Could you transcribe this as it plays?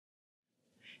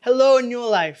Hello, New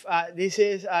Life. This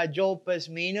is Joel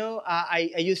Pasmino. I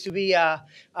used to be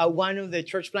one of the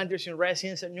church planters in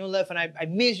residence at New Life, and I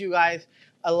miss you guys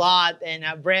a lot. And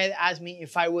Brad asked me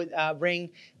if I would bring,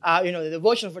 the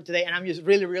devotion for today, and I'm just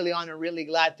really, really honored, really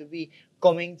glad to be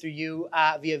coming to you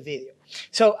via video.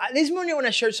 So this morning I want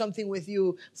to share something with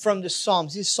you from the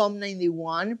Psalms. This is Psalm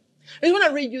 91. I just want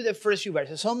to read you the first few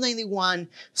verses. Psalm 91,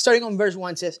 starting on verse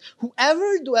 1 says,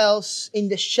 "Whoever dwells in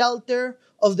the shelter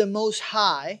of the Most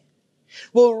High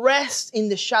will rest in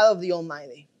the shadow of the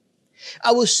Almighty.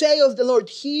 I will say of the Lord,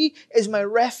 He is my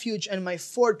refuge and my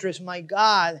fortress, my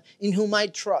God, in whom I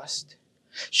trust.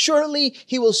 Surely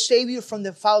He will save you from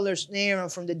the fowler's snare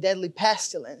and from the deadly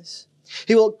pestilence.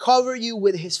 He will cover you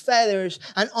with His feathers,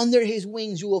 and under His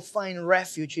wings you will find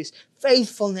refuge. His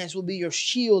faithfulness will be your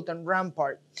shield and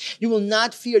rampart. You will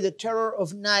not fear the terror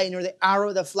of night, nor the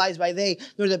arrow that flies by day,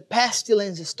 nor the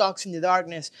pestilence that stalks in the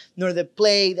darkness, nor the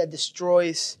plague that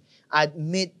destroys at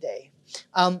midday."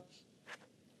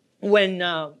 When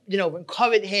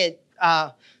COVID hit,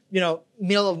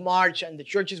 middle of March, and the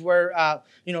churches were,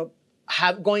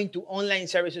 going to online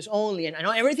services only, and I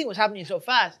know everything was happening so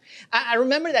fast. I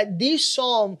remember that this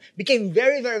psalm became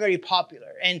very, very, very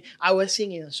popular, and I was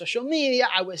seeing it on social media.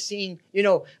 I was seeing,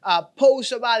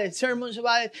 posts about it, sermons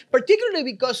about it, particularly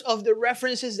because of the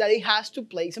references that it has to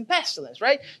plagues and pestilence,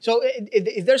 right? So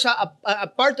if there's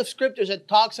a part of scriptures that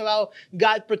talks about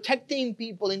God protecting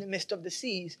people in the midst of the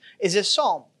seas, is this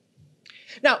psalm.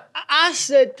 Now, as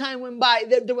the time went by,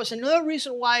 there was another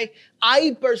reason why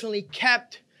I personally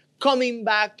kept coming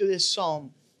back to this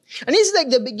psalm. And it's like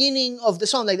the beginning of the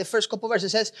psalm, like the first couple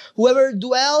verses says, "Whoever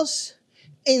dwells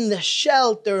in the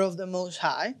shelter of the Most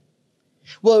High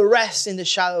will rest in the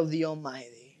shadow of the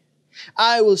Almighty.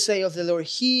 I will say of the Lord,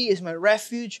 He is my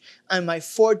refuge and my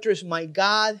fortress, my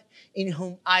God, in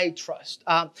whom I trust."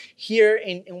 Here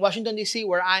in Washington, D.C.,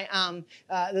 where I am,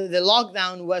 the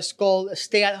lockdown was called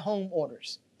stay-at-home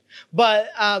orders.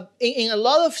 But in a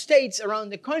lot of states around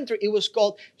the country, it was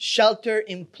called shelter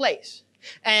in place.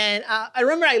 And I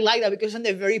remember I liked that because it's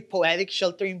a very poetic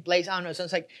shelter in place. I don't know, it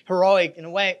sounds like heroic in a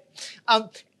way.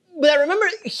 But I remember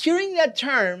hearing that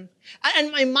term and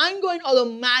my mind going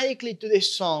automatically to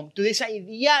this psalm, to this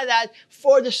idea that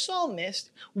for the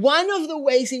psalmist, one of the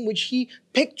ways in which he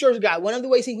pictures God, one of the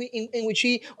ways in which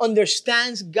he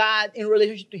understands God in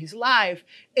relationship to his life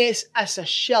is as a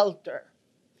shelter.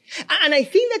 And I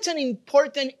think that's an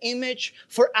important image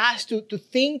for us to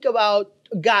think about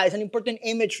God. It's an important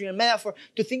imagery and metaphor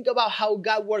to think about how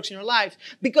God works in our lives,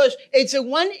 because it's a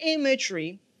one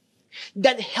imagery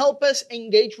that helps us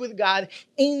engage with God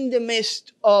in the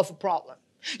midst of a problem.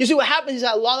 You see, what happens is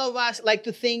that a lot of us like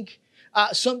to think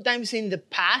sometimes in the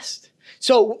past.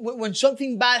 So when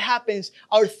something bad happens,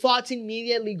 our thoughts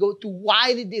immediately go to,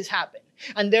 why did this happen?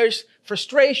 And there's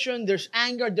frustration, there's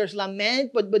anger, there's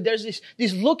lament, but there's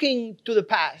this looking to the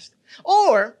past.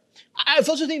 Or I've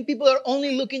also seen people are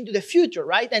only looking to the future,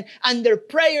 right? And their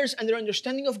prayers and their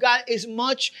understanding of God is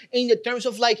much in the terms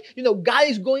of God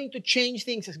is going to change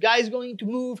things, as God is going to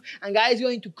move, and God is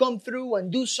going to come through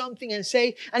and do something and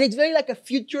say, and it's very like a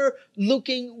future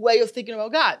looking way of thinking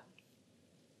about God.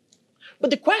 But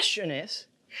the question is,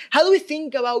 how do we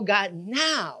think about God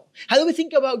now? How do we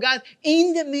think about God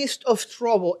in the midst of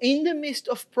trouble, in the midst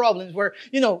of problems where,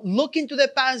 looking to the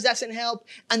past doesn't help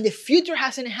and the future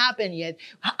hasn't happened yet?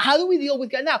 How do we deal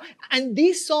with God now? And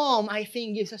this psalm, I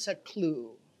think, gives us a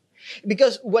clue.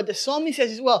 Because what the psalmist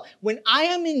says is, when I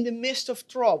am in the midst of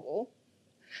trouble,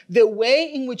 the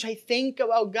way in which I think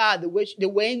about God, the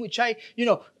way in which I,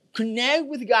 connect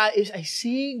with God is I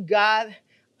see God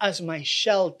as my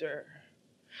shelter.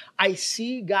 I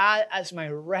see God as my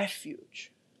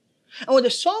refuge. And what the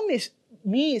psalmist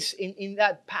means in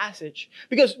that passage,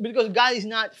 because God is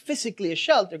not physically a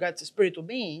shelter, God's a spiritual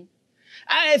being.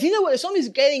 I think that what the psalmist is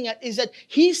getting at is that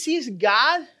he sees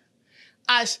God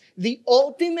as the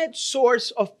ultimate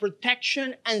source of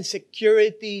protection and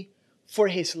security for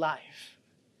his life.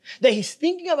 That he's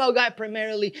thinking about God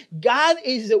primarily. God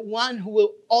is the one who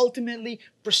will ultimately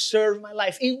preserve my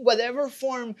life in whatever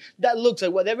form that looks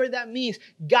like, whatever that means.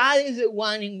 God is the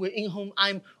one in whom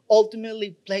I'm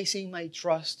ultimately placing my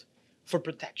trust for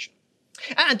protection.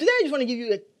 And today I just want to give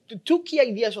you two key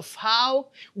ideas of how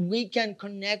we can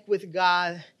connect with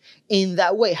God in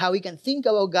that way, how we can think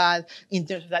about God in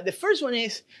terms of that. The first one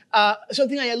is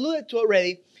something I alluded to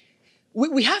already.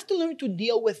 We have to learn to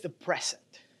deal with the present.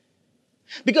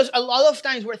 Because a lot of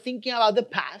times we're thinking about the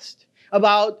past,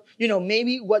 about,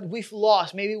 maybe what we've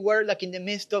lost. Maybe we're like in the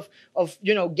midst of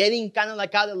getting kind of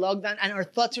like out of lockdown, and our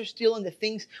thoughts are still on the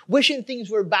things, wishing things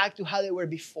were back to how they were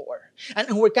before.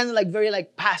 And we're kind of like very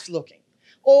like past looking.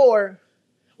 Or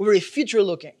We're very future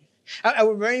looking. And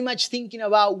we're very much thinking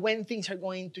about when things are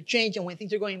going to change and when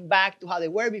things are going back to how they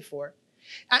were before.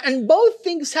 And both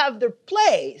things have their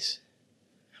place.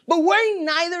 But we're in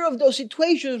neither of those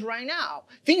situations right now.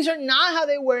 Things are not how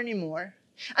they were anymore.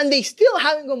 And they still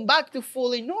haven't gone back to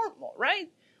fully normal, right?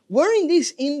 We're in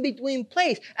this in-between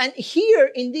place. And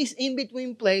here in this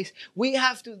in-between place, we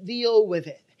have to deal with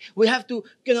it. We have to,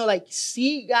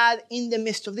 see God in the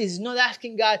midst of this. Not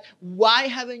asking God, why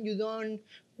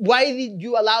did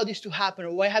you allow this to happen?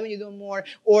 Or why haven't you done more?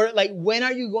 Or when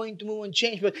are you going to move and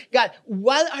change? But God,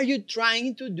 what are you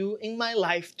trying to do in my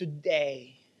life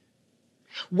today?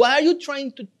 What are you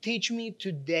trying to teach me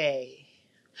today?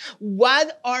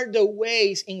 What are the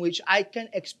ways in which I can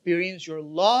experience your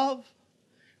love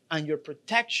and your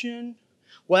protection?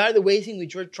 What are the ways in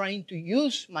which you're trying to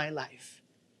use my life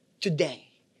today,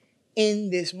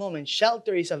 in this moment?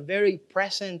 Shelter is a very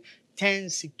present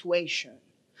tense situation.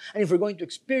 And if we're going to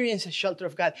experience the shelter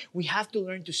of God, we have to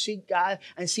learn to seek God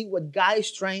and see what God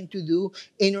is trying to do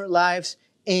in our lives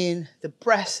in the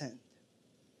present.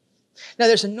 Now,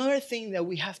 there's another thing that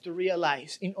we have to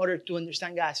realize in order to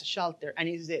understand God as a shelter, and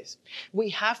it's this.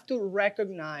 We have to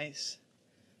recognize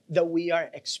that we are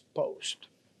exposed.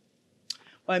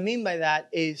 What I mean by that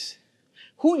is,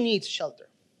 who needs shelter?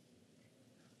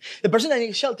 The person that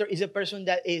needs shelter is a person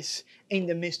that is in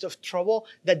the midst of trouble,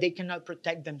 that they cannot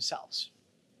protect themselves.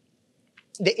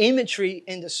 The imagery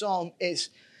in the psalm is,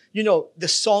 the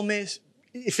psalmist,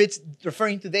 if it's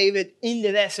referring to David in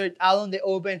the desert, out in the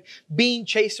open, being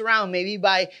chased around maybe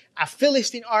by a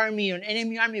Philistine army or an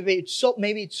enemy army, maybe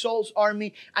it's Saul's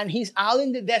army, and he's out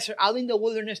in the desert, out in the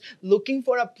wilderness, looking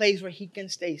for a place where he can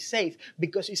stay safe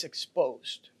because he's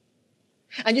exposed.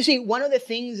 And you see, one of the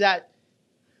things that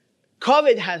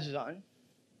COVID has done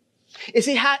is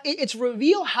it's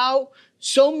revealed how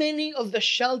so many of the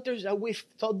shelters that we've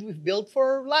thought we've built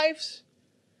for our lives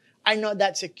are not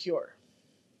that secure.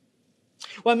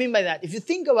 What I mean by that, if you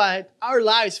think about it, our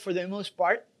lives, for the most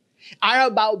part, are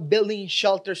about building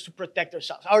shelters to protect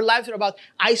ourselves. Our lives are about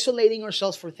isolating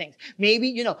ourselves for things.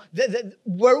 Maybe,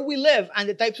 where we live and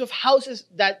the types of houses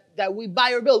that we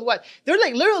buy or build, they're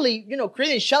literally,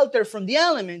 creating shelter from the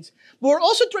elements. But we're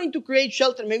also trying to create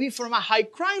shelter maybe from a high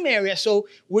crime area. So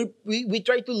we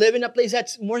try to live in a place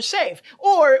that's more safe.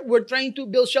 Or we're trying to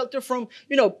build shelter from,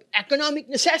 economic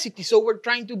necessity. So we're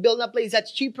trying to build a place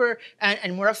that's cheaper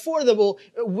and more affordable.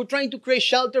 We're trying to create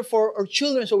shelter for our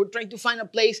children. So we're trying to find a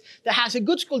place that has a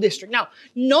good school district. Now,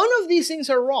 none of these things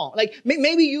are wrong.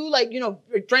 Maybe you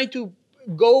you're trying to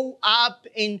go up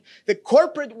in the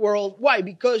corporate world. Why?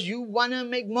 Because you want to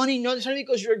make money, not necessarily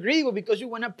because you're greedy, but because you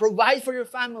want to provide for your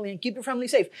family and keep your family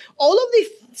safe. All of these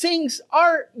things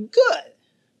are good.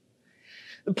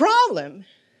 The problem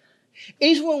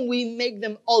is when we make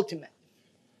them ultimate.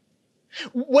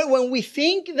 When we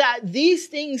think that these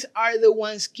things are the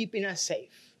ones keeping us safe.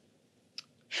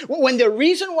 When the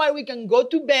reason why we can go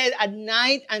to bed at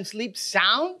night and sleep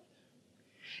sound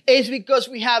is because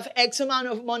we have X amount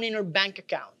of money in our bank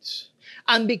accounts.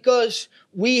 And because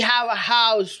we have a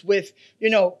house with,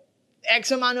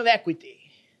 X amount of equity.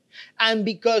 And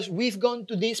because we've gone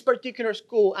to this particular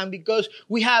school and because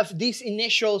we have these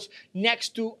initials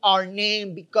next to our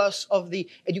name because of the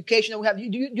education that we have.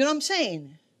 You know what I'm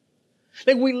saying?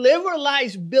 We live our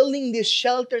lives building these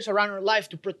shelters around our life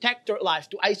to protect our lives,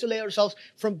 to isolate ourselves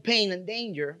from pain and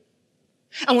danger.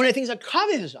 And one of the things that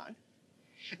COVID has done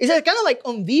is that it kind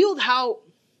of unveiled how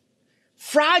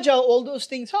fragile all those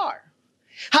things are.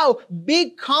 How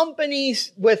big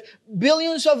companies with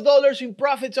billions of dollars in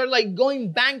profits are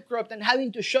going bankrupt and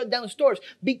having to shut down stores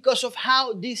because of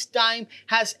how this time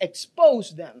has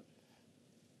exposed them.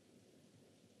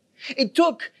 It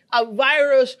took a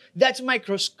virus that's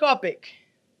microscopic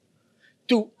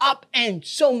to upend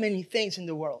so many things in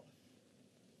the world.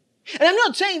 And I'm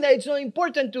not saying that it's not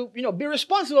important to, be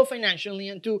responsible financially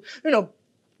and to,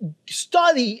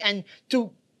 study and to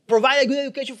provide a good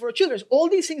education for our children. All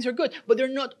these things are good, but they're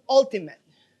not ultimate.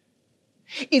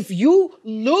 If you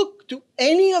look to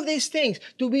any of these things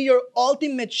to be your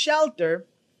ultimate shelter,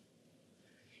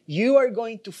 you are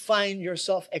going to find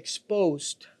yourself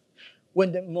exposed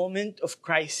when the moment of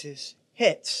crisis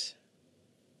hits.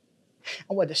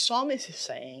 And what the psalmist is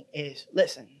saying is,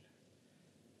 listen,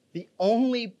 the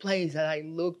only place that I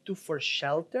look to for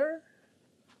shelter,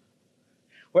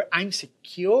 where I'm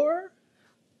secure,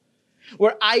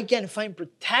 where I can find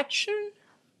protection,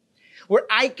 where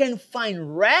I can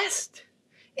find rest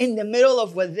in the middle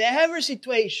of whatever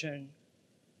situation,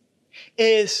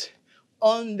 is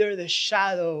under the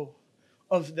shadow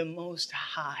of the Most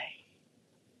High.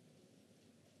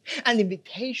 And the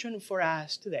invitation for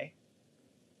us today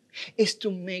is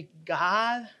to make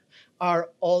God our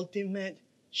ultimate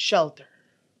shelter.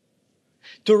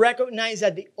 To recognize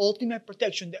that the ultimate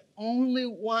protection, the only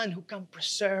one who can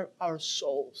preserve our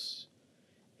souls,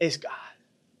 is God.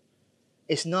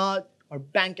 It's not our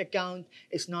bank account.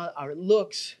 It's not our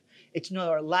looks. It's not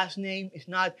our last name. It's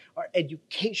not our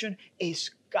education.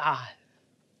 It's God.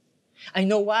 I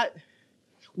know what?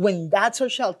 When that's our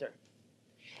shelter,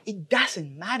 it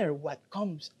doesn't matter what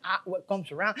comes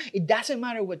around. It doesn't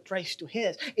matter what tries to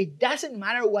hit us. It doesn't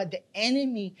matter what the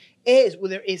enemy is,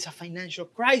 whether it's a financial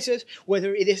crisis,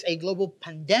 whether it is a global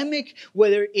pandemic,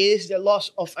 whether it is the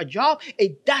loss of a job.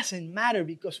 It doesn't matter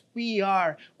because we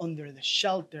are under the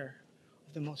shelter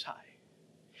of the Most High.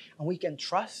 And we can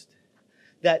trust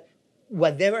that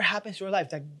whatever happens to our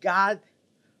life, that God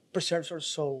preserves our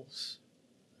souls,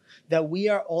 that we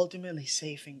are ultimately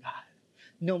safe in God.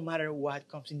 No matter what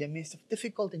comes in the midst of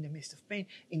difficulty, in the midst of pain,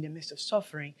 in the midst of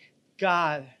suffering,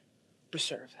 God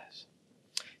preserves us.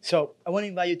 So I want to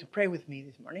invite you to pray with me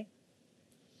this morning.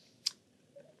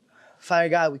 Father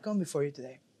God, we come before you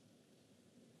today.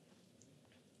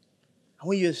 And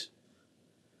we just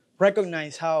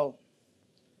recognize how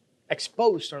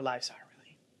exposed our lives are,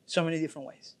 really. So many different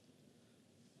ways.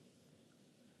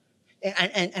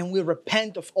 And we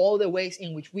repent of all the ways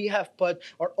in which we have put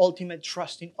our ultimate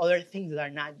trust in other things that are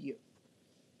not you.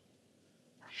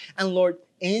 And Lord,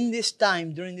 in this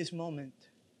time, during this moment,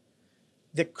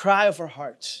 the cry of our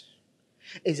hearts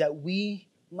is that we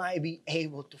might be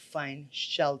able to find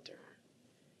shelter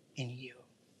in you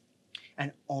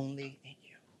and only in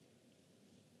you.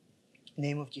 In the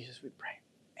name of Jesus we pray.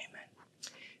 Amen.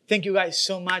 Thank you guys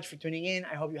so much for tuning in.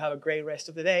 I hope you have a great rest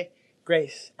of the day.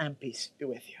 Grace and peace be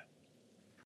with you.